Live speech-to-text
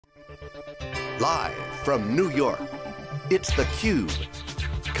Live from New York, it's theCUBE,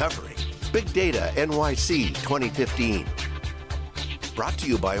 covering Big Data NYC 2015. Brought to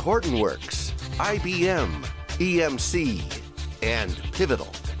you by Hortonworks, IBM, EMC, and Pivotal.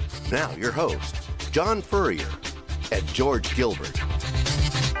 Now your host, John Furrier and George Gilbert.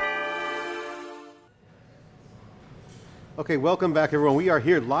 Okay, welcome back everyone. We are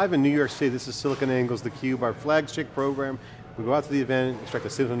here live in New York City. This is SiliconANGLE's theCUBE, our flagship program. We go out to the event, extract the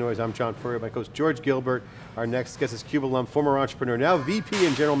signal noise. I'm John Furrier, my host George Gilbert. Our next guest is CUBE alum, former entrepreneur, now VP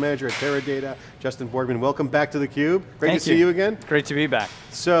and General Manager at Teradata, Justin Borgman. Welcome back to theCUBE. Great to see you again. It's great to be back.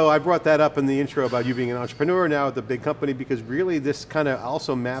 So I brought that up in the intro about you being an entrepreneur now at the big company, because really this kind of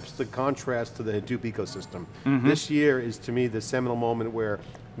also maps the contrast to the Hadoop ecosystem. This year is, to me, the seminal moment where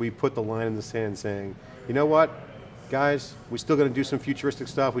we put the line in the sand saying, you know what, guys, we still got to do some futuristic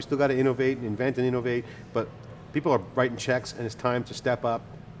stuff, we still got to innovate and invent and innovate, but people are writing checks and it's time to step up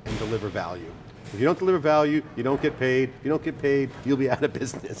and deliver value. If you don't deliver value, you don't get paid. If you don't get paid, you'll be out of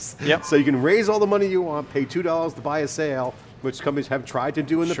business. Yep. So you can raise all the money you want, pay $2 to buy a sale, which companies have tried to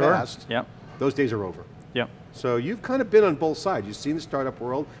do in the past. Yep. Those days are over. Yep. So you've kind of been on both sides. You've seen the startup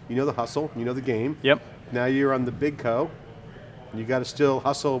world, you know the hustle, you know the game. Yep. Now you're on the big co, you got to still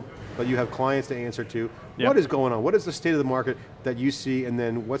hustle, but you have clients to answer to. Yep. What is going on? What is the state of the market that you see, and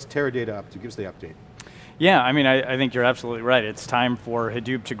then what's Teradata up to? Give us the update. Yeah, I mean, I think you're absolutely right. It's time for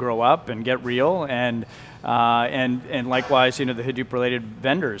Hadoop to grow up and get real, and likewise, you know, the Hadoop-related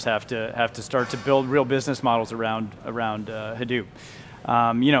vendors have to start to build real business models around Hadoop.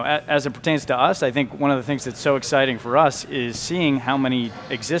 You know, as it pertains to us, I think one of the things that's so exciting for us is seeing how many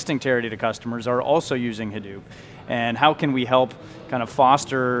existing Teradata customers are also using Hadoop, and how can we help kind of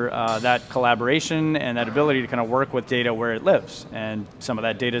foster that collaboration and that ability to kind of work with data where it lives. And some of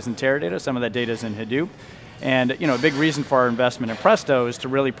that data is in Teradata, some of that data is in Hadoop. And you know, a big reason for our investment in Presto is to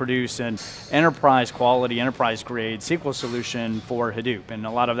really produce an enterprise quality, enterprise grade SQL solution for Hadoop. And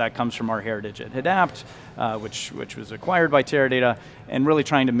a lot of that comes from our heritage at Hadapt, which was acquired by Teradata, and really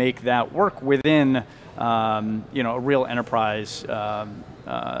trying to make that work within you know, a real enterprise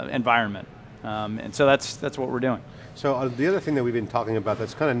environment. And so that's what we're doing. So the other thing that we've been talking about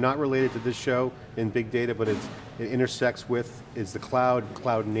that's kind of not related to this show in big data, but it intersects with, is the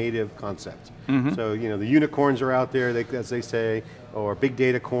cloud native concept. So you know, the unicorns are out there, as they say, or big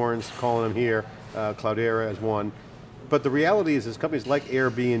data corns, calling them here, Cloudera as one. But the reality is, there's companies like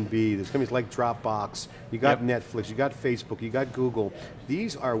Airbnb, there's companies like Dropbox, you got Netflix, you got Facebook, you got Google.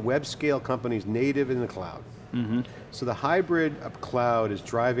 These are web scale companies native in the cloud. So the hybrid of cloud is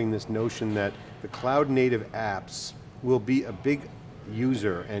driving this notion that the cloud native apps will be a big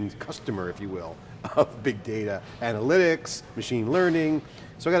user and customer, if you will, of big data, analytics, machine learning.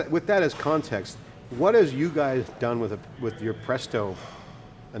 So with that as context, what has you guys done with your Presto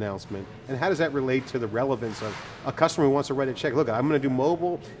announcement, and how does that relate to the relevance of a customer who wants to write a check? Look, I'm going to do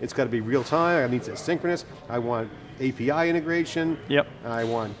mobile, it's got to be real time, I need it synchronous, I want API integration, I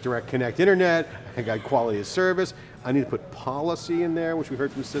want direct connect internet, I got quality of service, I need to put policy in there, which we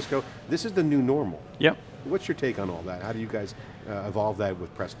heard from Cisco. This is the new normal. What's your take on all that? How do you guys evolve that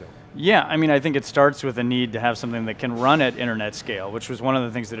with Presto? Yeah, I mean, I think it starts with a need to have something that can run at internet scale, which was one of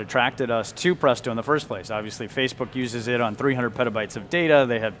the things that attracted us to Presto in the first place. Obviously, Facebook uses it on 300 petabytes of data.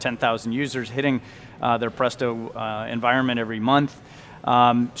 They have 10,000 users hitting their Presto environment every month.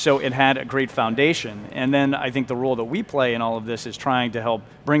 So it had a great foundation. And then I think the role that we play in all of this is trying to help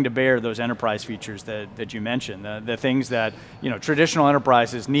bring to bear those enterprise features that you mentioned, the things that, you know, traditional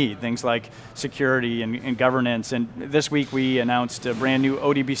enterprises need, things like security and governance. And this week we announced a brand new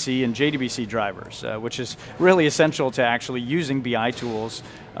ODBC and JDBC drivers, which is really essential to actually using BI tools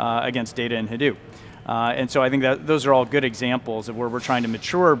against data in Hadoop. And so I think that those are all good examples of where we're trying to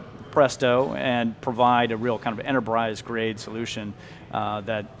mature Presto and provide a real kind of enterprise grade solution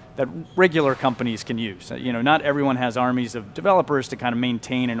that regular companies can use. You know, not everyone has armies of developers to kind of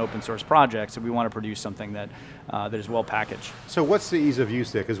maintain an open source project, so we want to produce something that is well packaged. So what's the ease of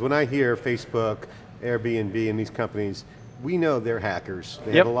use there? Because when I hear Facebook, Airbnb, and these companies, we know they're hackers.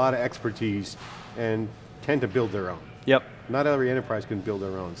 They have a lot of expertise and tend to build their own. Not every enterprise can build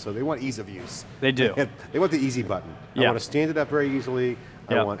their own, so they want ease of use. They do. They want the easy button. I want to stand it up very easily.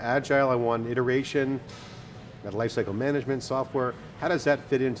 I want agile, I want iteration, got lifecycle management software. How does that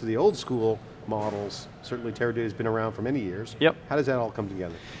fit into the old school models. Certainly Teradata has been around for many years. Yep. How does that all come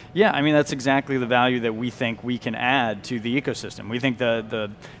together? Yeah, I mean, that's exactly the value that we think we can add to the ecosystem. We think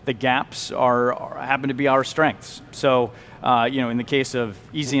the gaps happen to be our strengths. So, in the case of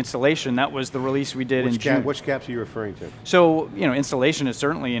easy installation, that was the release we did in June. Which gaps are you referring to? So, installation is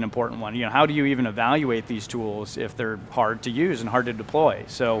certainly an important one. How do you even evaluate these tools if they're hard to use and hard to deploy?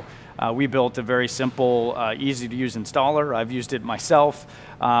 So, we built a very simple, easy to use installer. I've used it myself.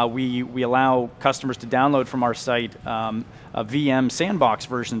 We allow customers to download from our site VM sandbox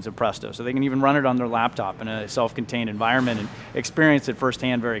versions of Presto, so they can even run it on their laptop in a self-contained environment and experience it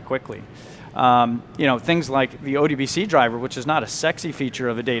firsthand very quickly. Things like the ODBC driver, which is not a sexy feature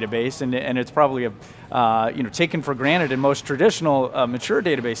of a database, and it's probably taken for granted in most traditional mature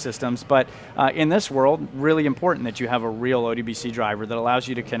database systems, but in this world, really important that you have a real ODBC driver that allows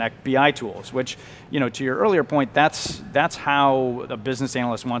you to connect BI tools, which, to your earlier point, that's how a business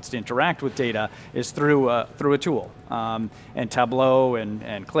analyst wants to interact with data, is through a tool. And Tableau and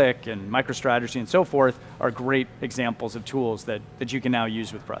Qlik and MicroStrategy and so forth are great examples of tools that you can now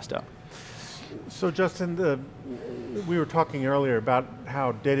use with Presto. So Justin, we were talking earlier about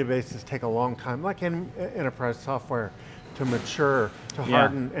how databases take a long time, like in enterprise software, to mature, to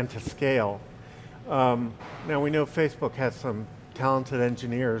harden, and to scale. Now we know Facebook has some talented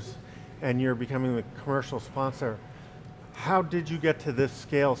engineers, and you're becoming the commercial sponsor. How did you get to this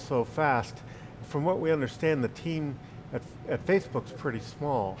scale so fast? From what we understand, the team at Facebook's pretty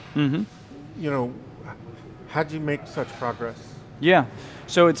small. Mm-hmm. How did you make such progress? Yeah,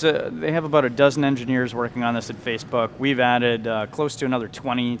 so they have about a dozen engineers working on this at Facebook. We've added close to another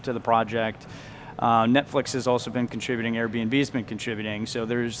 20 to the project. Netflix has also been contributing, Airbnb's been contributing, so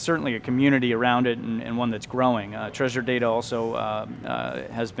there's certainly a community around it and one that's growing. Treasure Data also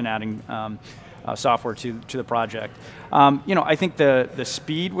has been adding software to the project. I think the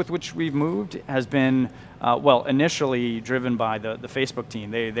speed with which we've moved has been, initially driven by the Facebook team.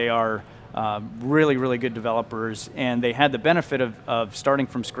 They are really, really good developers, and they had the benefit of starting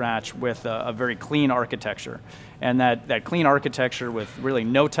from scratch with a very clean architecture. And that clean architecture with really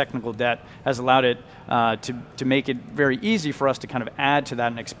no technical debt has allowed it to make it very easy for us to kind of add to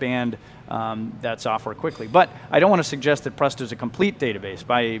that and expand that software quickly. But I don't want to suggest that Presto is a complete database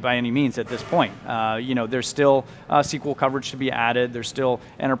by any means at this point. There's still SQL coverage to be added. There's still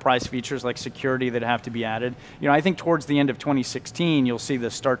enterprise features like security that have to be added. I think towards the end of 2016, you'll see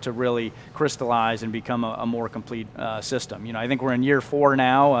this start to really crystallize and become a more complete system. I think we're in year 4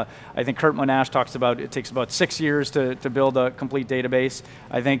 now. I think Kurt Monash talks about it takes about 6 years to build a complete database.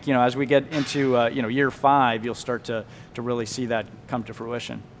 I think as we get into year 5, you'll start to really see that come to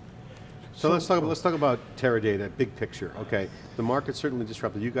fruition. So let's talk about Teradata, big picture. Okay, the market's certainly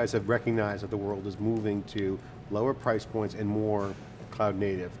disrupted. You guys have recognized that the world is moving to lower price points and more cloud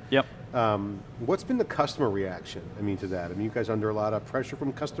native. Yep. What's been the customer reaction, to that? You guys are under a lot of pressure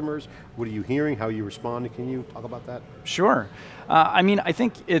from customers. What are you hearing? How are you responding? Can you talk about that? Sure. I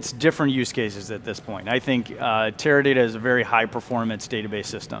think it's different use cases at this point. I think Teradata is a very high performance database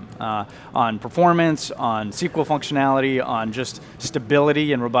system. On performance, on SQL functionality, on just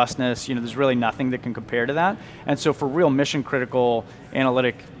stability and robustness, there's really nothing that can compare to that. And so for real mission critical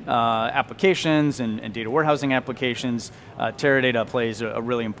analytic applications and data warehousing applications, Teradata plays a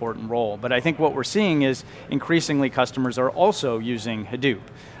really important role. But I think what we're seeing is increasingly customers are also using Hadoop.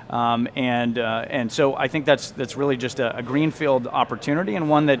 And so I think that's really just a greenfield opportunity and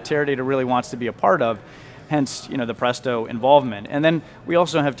one that Teradata really wants to be a part of, hence the Presto involvement. And then we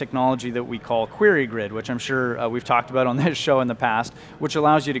also have technology that we call Query Grid, which I'm sure we've talked about on this show in the past, which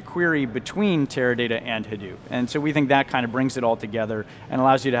allows you to query between Teradata and Hadoop. And so we think that kind of brings it all together and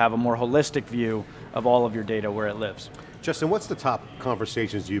allows you to have a more holistic view of all of your data where it lives. Justin, what's the top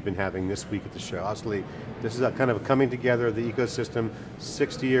conversations you've been having this week at the show? Obviously, this is a kind of a coming together of the ecosystem,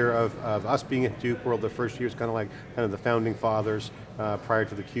 6th year of us being at Hadoop World. The first year is kind of the founding fathers prior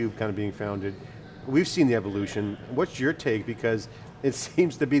to theCUBE kind of being founded. We've seen the evolution. What's your take? Because it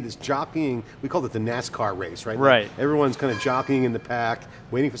seems to be this jockeying, we call it the NASCAR race, right? Right. Like everyone's kind of jockeying in the pack,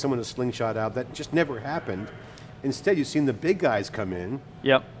 waiting for someone to slingshot out. That just never happened. Instead, you've seen the big guys come in.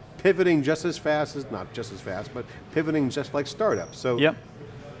 Yep. Pivoting just as fast as, not just as fast, but pivoting just like startups. So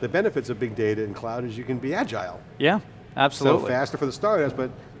the benefits of big data and cloud is you can be agile. Yeah, absolutely. So faster for the startups,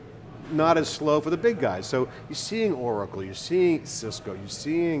 but not as slow for the big guys. So you're seeing Oracle, you're seeing Cisco, you're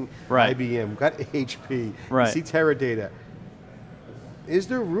seeing IBM, we've got HP, you see Teradata. Is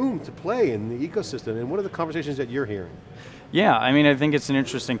there room to play in the ecosystem, and what are the conversations that you're hearing? Yeah, I think it's an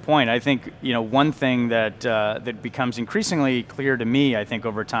interesting point. I think one thing that becomes increasingly clear to me, I think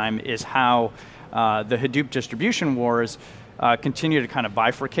over time, is how the Hadoop distribution wars continue to kind of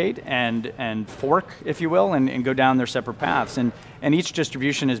bifurcate and fork, if you will, and go down their separate paths. And each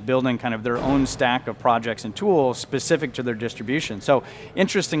distribution is building kind of their own stack of projects and tools specific to their distribution. So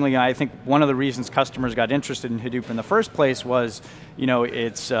interestingly, I think one of the reasons customers got interested in Hadoop in the first place was,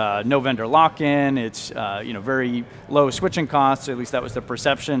 it's no vendor lock-in, it's very low switching costs, at least that was the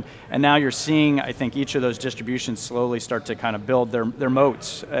perception. And now you're seeing, I think, each of those distributions slowly start to kind of build their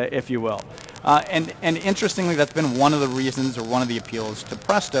moats, if you will. And interestingly, that's been one of the reasons, or one of the appeals to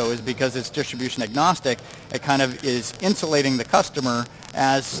Presto, is because it's distribution agnostic. It kind of is insulating the customer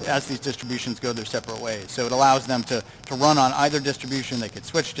as these distributions go their separate ways. So it allows them to run on either distribution. They could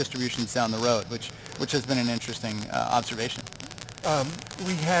switch distributions down the road, which has been an interesting observation.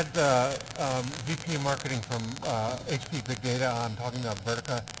 We had VP of Marketing from HP Big Data on talking about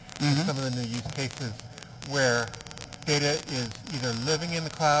Vertica and some of the new use cases where data is either living in the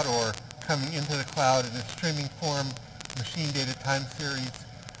cloud or coming into the cloud in a streaming form, machine data time series.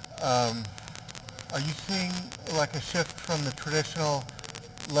 Are you seeing like a shift from the traditional,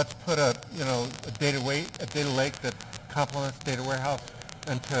 let's put a data lake that complements data warehouse,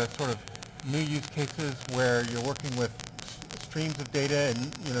 into sort of new use cases where you're working with streams of data and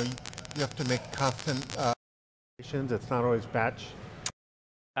you have to make constant it's not always batch?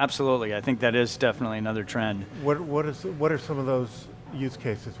 Absolutely, I think that is definitely another trend. What are some of those use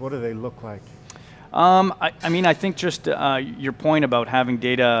cases? What do they look like? I think just your point about having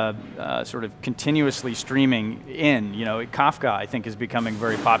data sort of continuously streaming in, Kafka, I think, is becoming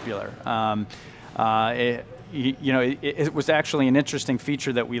very popular. It was actually an interesting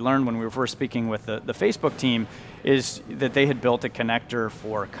feature that we learned when we were first speaking with the Facebook team, is that they had built a connector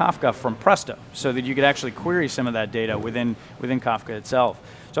for Kafka from Presto, so that you could actually query some of that data within Kafka itself.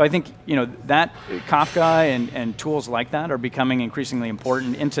 So I think that Kafka and tools like that are becoming increasingly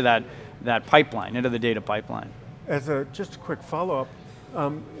important into that pipeline, into the data pipeline. As just a quick follow-up,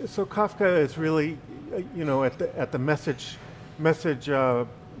 so Kafka is really, at the message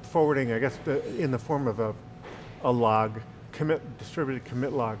forwarding, I guess, in the form of a log, distributed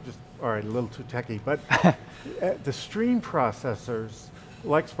commit log. Just all right, a little too techy, but the stream processors,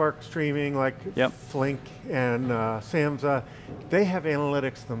 like Spark Streaming, like Flink and Samza, they have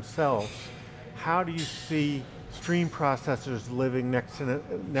analytics themselves. How do you see stream processors living next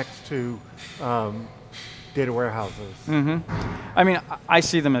to data warehouses? I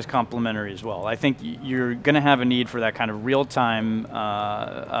see them as complementary as well. I think you're going to have a need for that kind of real-time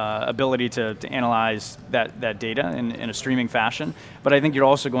ability to analyze that data in a streaming fashion, but I think you're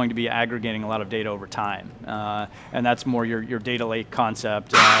also going to be aggregating a lot of data over time, and that's more your data lake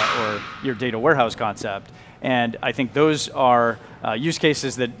concept or your data warehouse concept, and I think those are use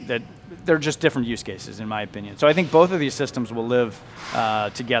cases that they're just different use cases, in my opinion. So I think both of these systems will live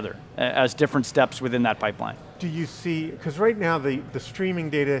together as different steps within that pipeline. Do you see, because right now the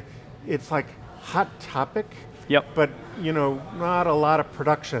streaming data, it's like hot topic, but not a lot of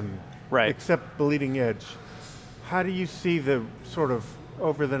production, except bleeding edge. How do you see the sort of,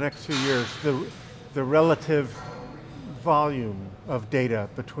 over the next few years, the relative volume of data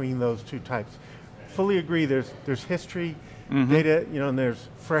between those two types? Fully agree, there's history, data, and there's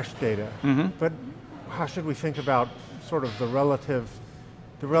fresh data. But how should we think about sort of the relative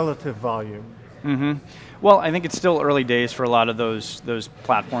volume? Well, I think it's still early days for a lot of those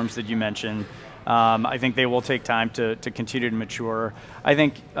platforms that you mentioned. I think they will take time to continue to mature. I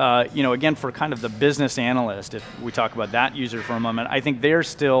think, again, for kind of the business analyst, if we talk about that user for a moment, I think they're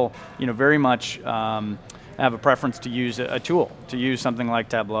still, very much have a preference to use a tool, to use something like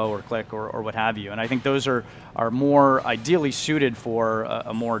Tableau or Qlik or what have you. And I think those are more ideally suited for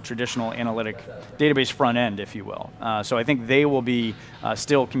a more traditional analytic database front end, if you will. So I think they will be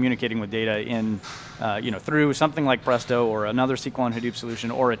still communicating with data in, through something like Presto or another SQL and Hadoop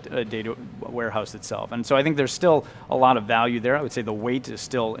solution or a data warehouse itself. And so I think there's still a lot of value there. I would say the weight is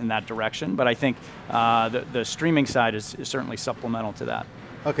still in that direction, but I think the streaming side is certainly supplemental to that.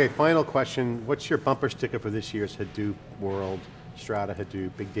 Okay, final question. What's your bumper sticker for this year's Hadoop World, Strata Hadoop,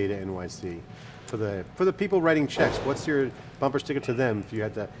 Big Data NYC? For the people writing checks, what's your bumper sticker to them if you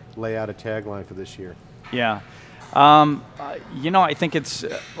had to lay out a tagline for this year? Yeah, I think it's,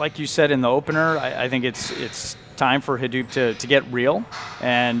 like you said in the opener, I think it's time for Hadoop to get real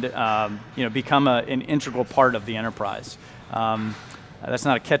and become an integral part of the enterprise. That's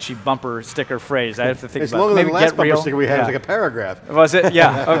not a catchy bumper sticker phrase. I have to think it's about it. It's longer than the last bumper real. sticker we had. It was like a paragraph. Was it?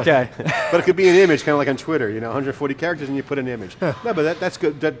 Yeah, okay. But it could be an image, kind of like on Twitter, 140 characters and you put an image. No, but that's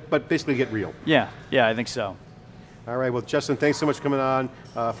good, but basically get real. Yeah, I think so. All All right, well Justin, thanks so much for coming on.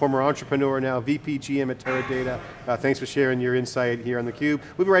 Former entrepreneur, now VP GM at Teradata. Thanks for sharing your insight here on theCUBE.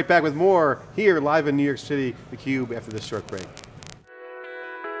 We'll be right back with more here live in New York City, theCUBE, after this short break.